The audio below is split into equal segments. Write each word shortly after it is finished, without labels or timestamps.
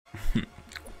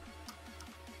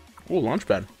Oh, launch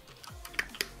pad.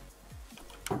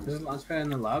 There's a launch pad in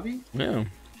the lobby? Yeah.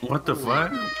 What the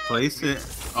fuck? Place it.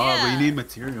 Oh, but you need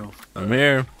material. I'm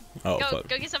here. Oh, Go, fuck.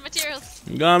 go get some materials.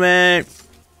 I'm coming.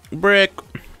 Brick.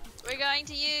 We're going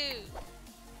to you.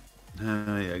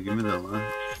 Yeah, give me the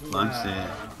launch it.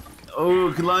 Oh,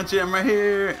 you can launch it. I'm right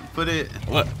here. Put it.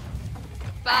 What?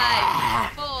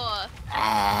 5, 4,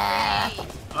 3.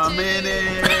 I'm in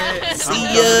it. See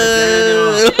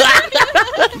ya.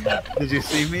 Did you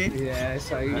see me? Yeah, I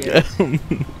saw you ya. guys.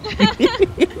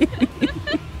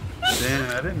 Damn,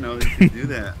 I didn't know you could do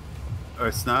that.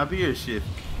 Or snobby or shift?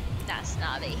 Not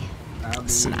snobby.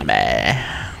 Snobby.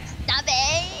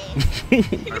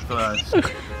 Snobby. Or flush?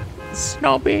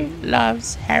 Snobby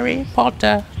loves Harry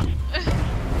Potter.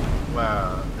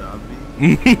 Wow, Dobby.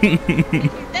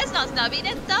 That's not snobby,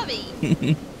 that's Dobby.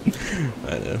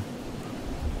 I know.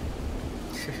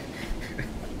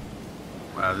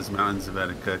 Wow, this mountain's about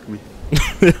to cook me.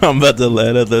 I'm about to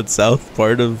land at that south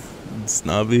part of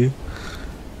Snobby.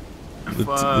 The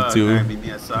Fuck, two. I mean,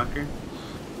 yeah, soccer.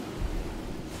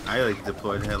 I like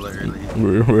deployed hella early.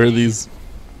 Where are these?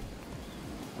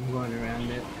 I'm going around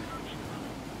it.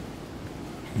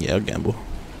 Yeah, I'll gamble.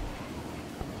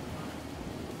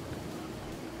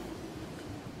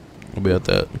 I'll be at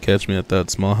that. Catch me at that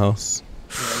small house.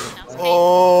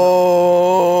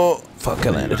 Oh, fuck! I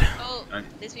landed. Oh,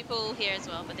 there's people here as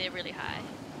well, but they're really high.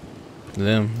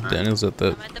 Damn, Daniel's at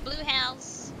that. I'm at the blue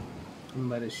house. I'm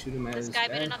about to shoot him out of This the guy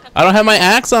better sky. not come. I don't have my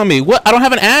axe on me. What? I don't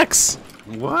have an axe.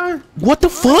 What? What the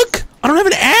fuck? I don't have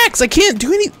an axe. I can't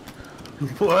do any.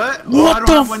 What? Oh, What I don't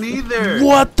the have one either.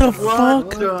 What the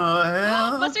What fuck? the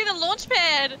hell? Must be the launch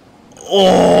pad.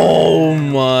 Oh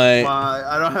my! Why?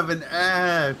 I don't have an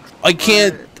axe. I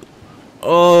can't.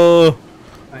 Oh,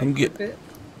 I'm get get. it.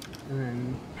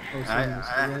 And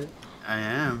then I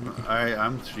am.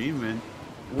 I'm streaming.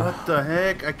 What the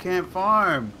heck? I can't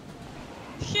farm.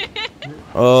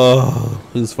 Oh,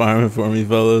 who's farming for me,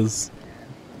 fellas?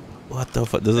 What the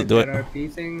fuck? Does it do it?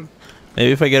 RP thing.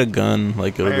 Maybe if I get a gun,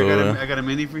 like it'll go away. I got a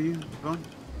mini for you. Go on.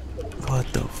 What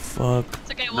the fuck?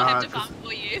 It's okay, we'll Nah, have to farm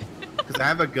for you. Cause I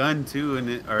have a gun too, and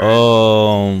it. Or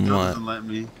Oh it my! doesn't let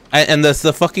me. And the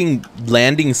fucking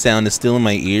landing sound is still in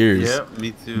my ears. Yep,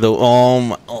 me too. The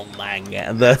oh my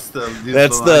god! That's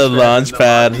That's the launch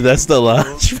pad. That's the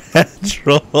launch pad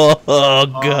troll. Oh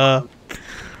god!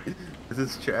 This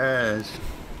is trash.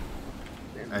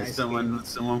 Nice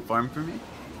Someone farm for me.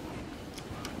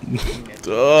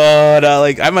 Oh no!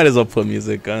 Like I might as well put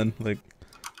music on. Like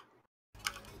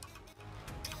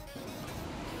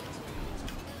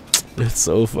it's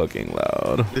so fucking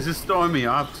loud. This is throwing me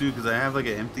off too, cause I have like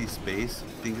an empty space.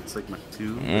 I think it's like my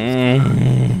 2.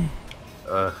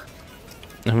 I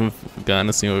haven't gotten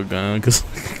a single gun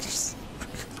because.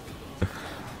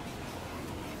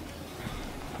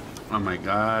 Oh my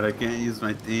god, I can't use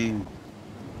my thing.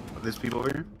 There's people over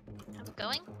here? I'm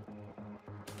going.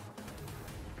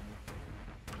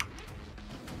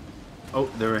 Oh,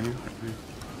 they're right here.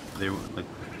 They were like.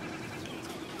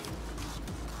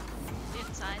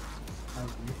 Inside.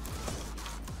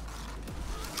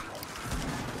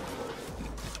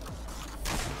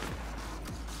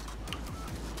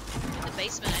 In the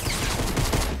basement.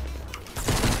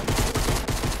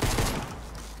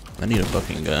 I need a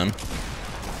fucking gun.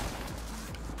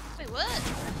 Wait, what? I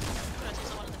thought I saw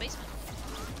someone in the basement.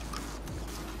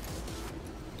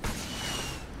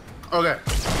 Okay.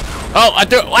 Oh, I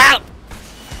threw. Wow!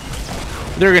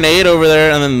 Threw a grenade over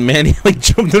there, and then Manny like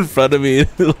jumped in front of me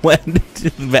and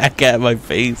landed back at my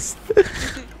face.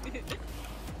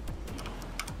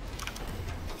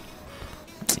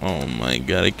 Oh my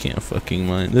god, I can't fucking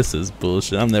mind. This is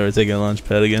bullshit. I'm never taking a launch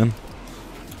pad again.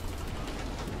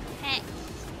 Hey.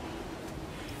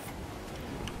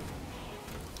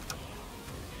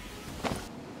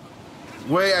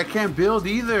 Wait, I can't build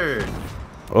either.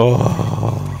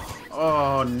 Oh.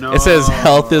 Oh no. It says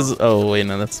health is. Oh wait,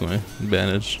 no, that's my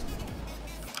advantage.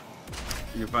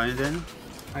 You're fine, Daniel?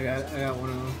 I got one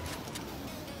of them.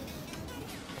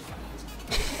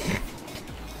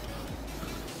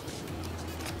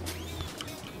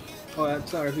 Oh,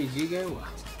 that's an RPG game? Wow.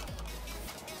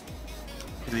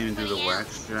 Can't even do the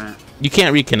wax strat. You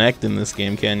can't reconnect in this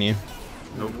game, can you?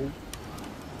 Nope.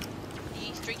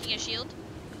 He's drinking a shield.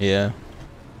 Yeah.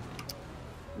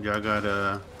 Y'all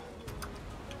got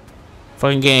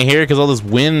Fucking can't hear because all this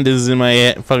wind is in my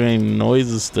head. Fucking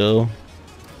noises still.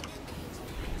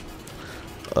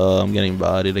 I'm getting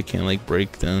bodied. I can't like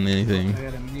break down anything. I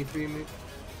got a mini for you, mate.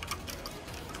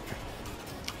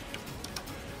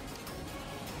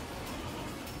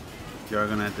 y'all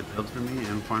gonna have to build for me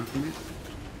and farm for me?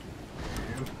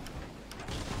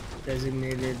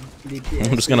 designated DPS.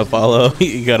 I'm just gonna follow.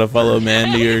 You gotta follow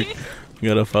Mandy or you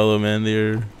gotta follow Mandy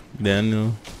or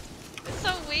Daniel. It's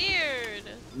so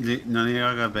weird. None of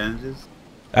y'all got bandages?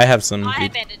 I have some. Oh, I have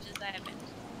dude. bandages. I have bandages.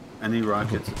 I need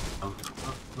rockets. Oh.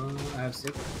 I have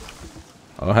 6.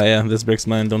 Oh yeah, this brick's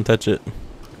mine. Don't touch it.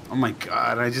 Oh my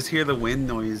god, I just hear the wind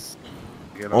noise.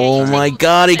 Get Oh outside. my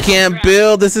god, he can't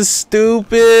build. This is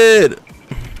stupid.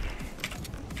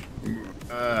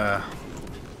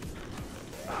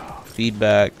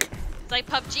 Feedback. It's like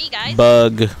PUBG, guys.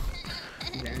 Bug.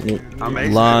 I'm actually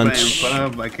Launch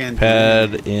playing pub. I can't do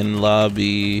Pad in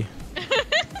lobby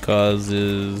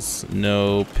causes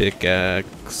no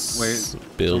pickaxe Wait, someone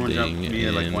building dropped me,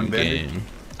 like, in one bandage? game.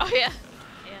 Oh yeah.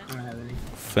 I don't have any.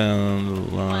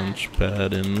 Found launch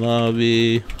pad in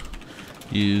lobby.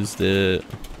 Used it.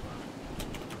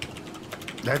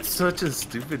 That's such a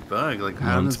stupid bug. Like,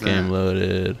 how Once does game that?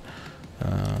 loaded.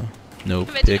 No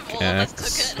Imagine if all of us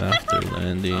pickaxe took it. after I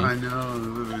landing. know.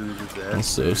 It would have been a disaster.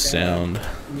 Also sound.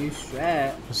 New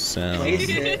strat. Waste Sound.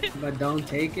 it, but don't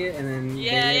take it, and then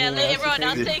Yeah, get let everyone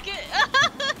everyone to else take it. take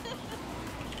it.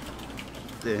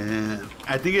 Damn.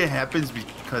 I think it happens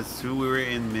because too we were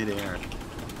in midair.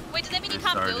 Wait, does that mean you It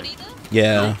can't build started. either?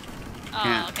 Yeah. Oh,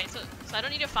 Can't. okay. So I don't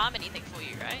need to farm anything for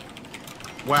you, right?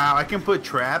 Wow, I can put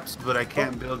traps, but I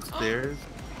can't build stairs.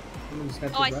 Someone just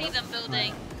have Oh, to I drop. see them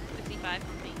building. 55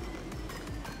 from me.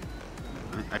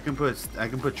 I can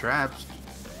put traps.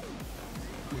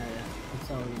 Yeah,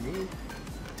 that's all you need.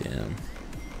 Damn.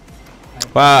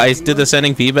 Wow, I did the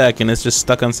sending feedback and it's just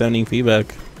stuck on sending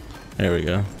feedback. There we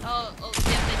go. Oh, yeah, they just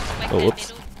whacked Oh, that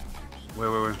whoops.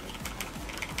 middle. Where?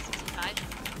 65.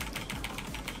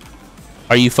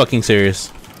 Are you fucking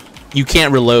serious? You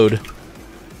can't reload.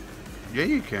 Yeah,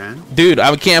 you can. Dude,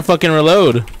 I can't fucking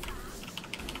reload.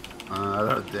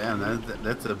 Damn,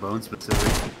 that's a bone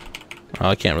specific. Oh,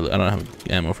 I can't really. I don't have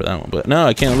ammo for that one. But no,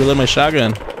 I can't reload my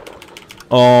shotgun.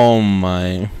 Oh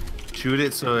my. Shoot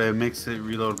it so it makes it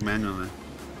reload manually.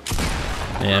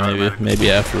 Yeah, maybe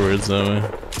afterwards though.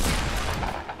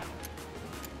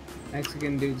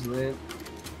 Mexican dude's lit.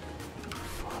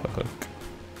 Fuck.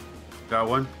 Got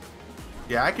one?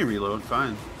 Yeah, I can reload.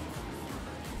 Fine.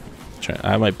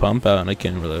 I might pump out and I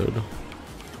can't reload.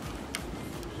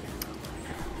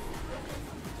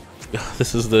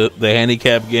 This is the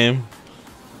handicap game.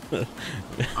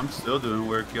 I'm still doing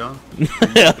work, y'all.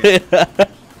 Yeah.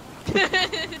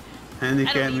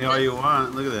 Handicap me all you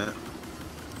want. Look at that.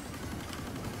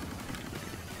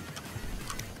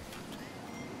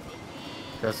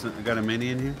 I got a mini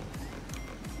in here.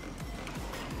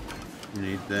 You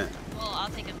need that. Well, I'll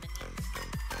take a minute.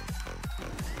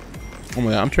 Oh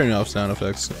my god, I'm turning off sound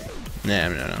effects. Nah,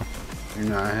 no.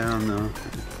 Nah, hell no.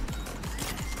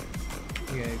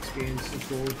 You gotta experience the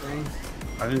cool thing.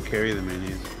 I didn't carry the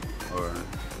minis. Or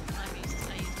I used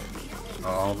it.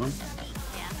 all of them.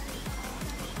 Yeah.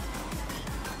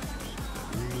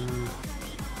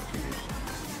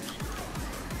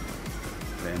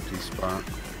 The empty spot.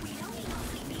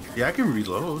 Yeah, I can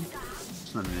reload.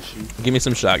 It's not an issue. Give me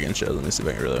some shotgun shells. Let me see if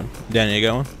I can reload. Danny, you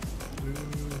got one?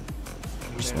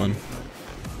 Just one.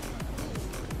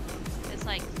 It's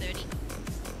like 30.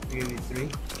 I'll give you 3.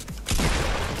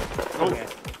 Oh,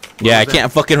 Yeah, I was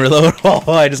can't fucking reload.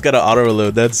 Oh, I just got to auto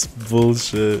reload. That's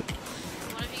bullshit.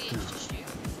 One of you just shoot.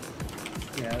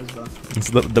 Yeah, that was fun. It's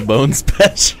the bone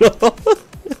special.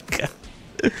 God.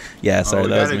 Yeah, sorry, we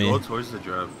that was gotta me. go towards the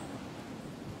drop.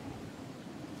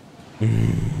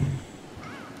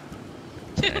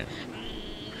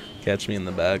 Catch me in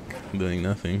the back doing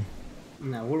nothing.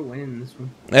 Nah, we're winning this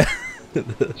one.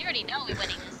 You already know we're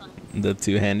winning this one. The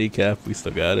 2 handicap, we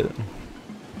still got it.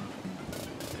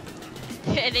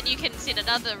 And then you can send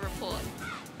another report.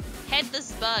 Had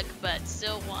this bug, but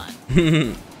still won.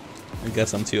 I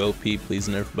guess I'm too OP. Please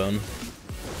nerf bone.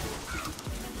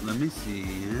 Let me see.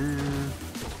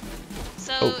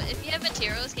 So, Oh. if you have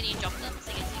materials, can you drop them?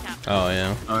 So I guess you can't. Oh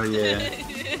yeah. Oh yeah.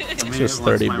 It's just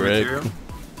 30 brick.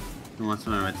 Who wants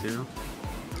my material?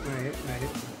 Right.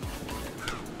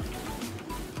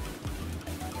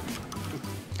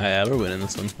 We're winning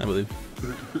this one, I believe.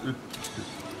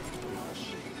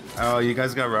 Oh, you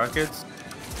guys got rockets?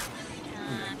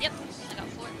 Yep, I got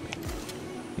 4.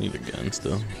 Need a gun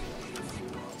still.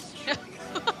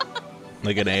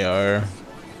 Like an AR.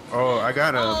 Oh, I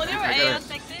got a. Oh, there were I got ARs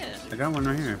back there. I got one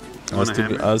right here. I was, Want a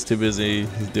hammer? I was too busy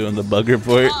doing the bug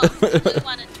report. Oh, blue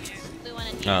one and here. Blue one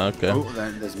and here. Oh, okay. Oh,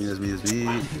 that's me. That's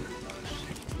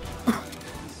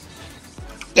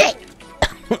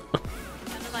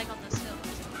like on this hill.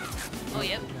 Oh,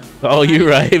 yep. Oh, you're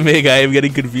right, Mig. I am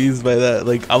getting confused by that.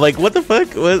 Like, I'm like, what the fuck?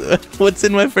 What's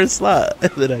in my first slot?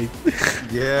 And then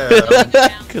Yeah.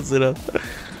 Cause it up.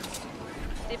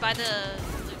 They buy the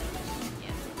loot.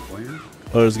 Yeah. Where?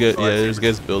 Oh, there's guys. Oh, I Yeah, see. there's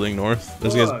guys building north.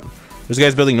 There's guys. Fuck. There's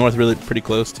guys building north, really pretty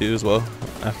close too, as well.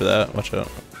 After that, watch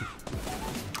out.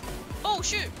 Oh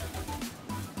shoot!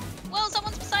 Whoa,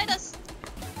 someone's beside us.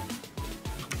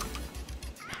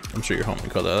 I'm sure your homie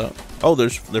called that out. Oh, they're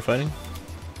fighting.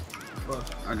 Fuck.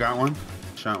 I got one.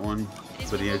 Shot one.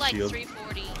 These But he people has like shield.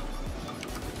 340.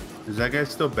 Is that guy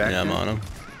still back? Yeah, I'm there? on him.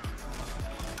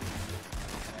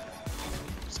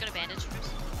 Just gonna bandage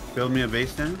first. Build me a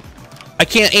base then. I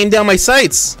can't aim down my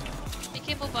sights. Be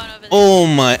careful, Bone, over there. Oh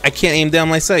my! I can't aim down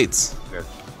my sights. Okay.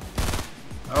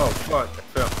 Oh fuck! I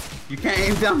fell. You can't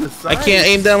aim down the I side. can't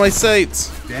aim down my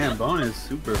sights. Damn, Bone is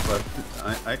super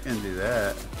fucked. I can do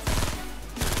that.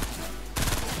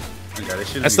 Oh god, I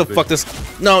should. I still fuck this.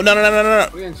 No, no, no, no, no, no.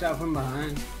 We're getting shot from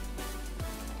behind.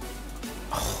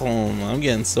 Oh, I'm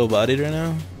getting so bodied right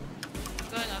now.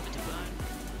 Going over to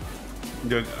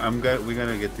Bone. Dude, we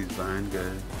gotta get these behind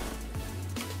guys.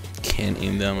 Can't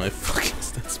aim down my fucking.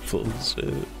 That's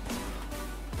bullshit.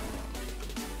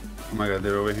 Oh my god,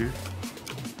 they're over here.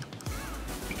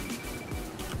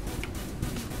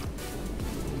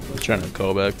 I'm trying to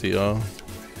call back to y'all.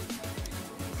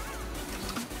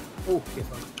 Oh, get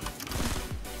fucked.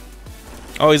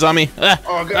 Oh, he's on me. Ah,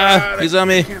 Oh god, he's on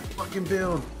me. I can't fucking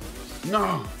build.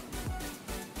 No.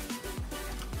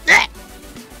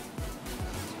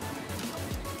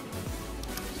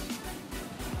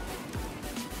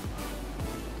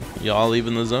 Y'all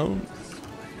leaving the zone?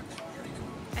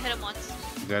 I hit him once.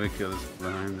 You gotta kill this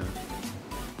behind us.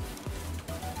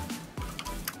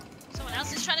 Someone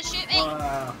else is trying to shoot me.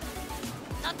 Wow.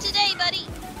 Not today, buddy.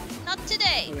 Not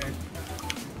today. Okay.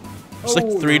 There's like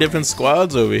Oh, 3 no. different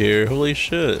squads over here. Holy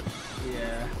shit.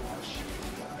 Yeah.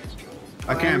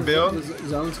 I can't build. The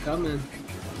zone's coming.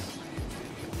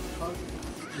 Fuck.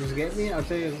 Just get me. I'll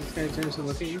tell you if this guy turns to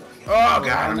look at you. Oh god,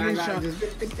 I'm no, getting no, shot. just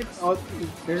dip. Oh,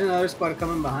 there's another squad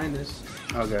coming behind us.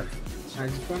 Okay, I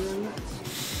just run on that.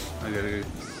 I gotta go.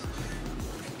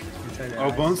 Try to Oh,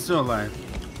 hide. Bone's still alive.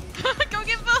 Go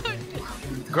get Bone.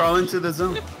 Crawl into the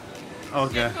zone.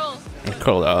 Okay. Cool. I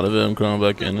crawled out of it. I'm crawling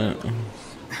back in it. No.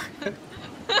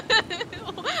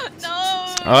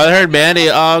 Oh, I heard Bandy.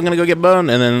 Oh, I'm gonna go get Bone.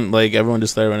 And then, like, everyone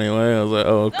just started running away. I was like,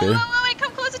 oh, okay. No, wait,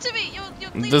 come closer to me. You'll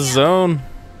bleed The me out. zone.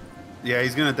 Yeah,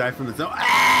 he's gonna die from the zone.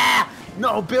 Ah!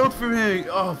 No, build for me.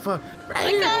 Oh fuck. Oh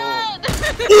my god.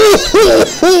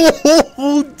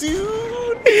 Oh,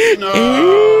 dude. No.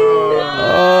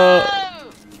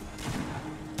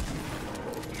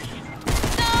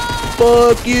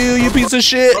 Fuck you, you piece of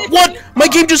shit. What? My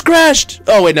game just crashed.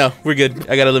 Oh, wait, no. We're good.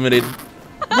 I got eliminated.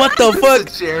 What the The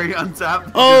fuck? cherry on top.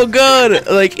 Oh, god.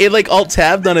 Like, it, like,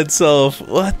 alt-tabbed on itself.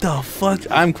 What the fuck?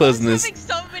 I'm closing I'm this. having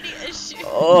so many issues.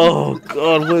 Oh,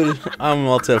 god. What? I'm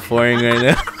alt-F4ing right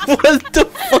now. What the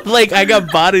fuck? Like, I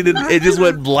got bodied and it just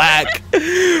went black.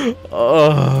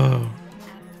 Oh.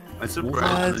 I'm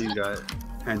surprised What? you got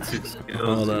hand 6 skills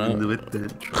Hold on. even with the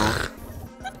troll.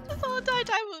 This whole entire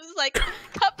time it was like,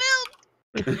 cut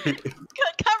build,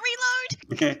 cut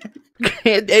reload.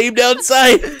 Can't aim down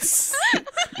sights.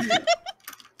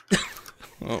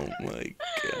 Oh my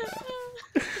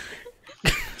god.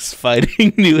 Just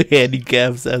fighting new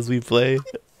handicaps as we play.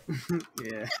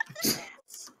 Yeah.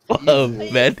 Oh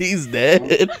man, he's dead.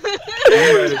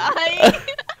 Dying.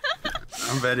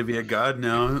 I'm about to be a god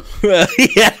now. Yeah,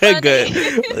 Funny. good.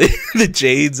 The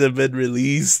Jades have been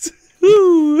released.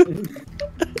 Woo.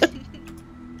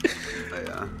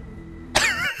 Yeah.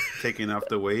 Taking off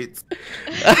the weights.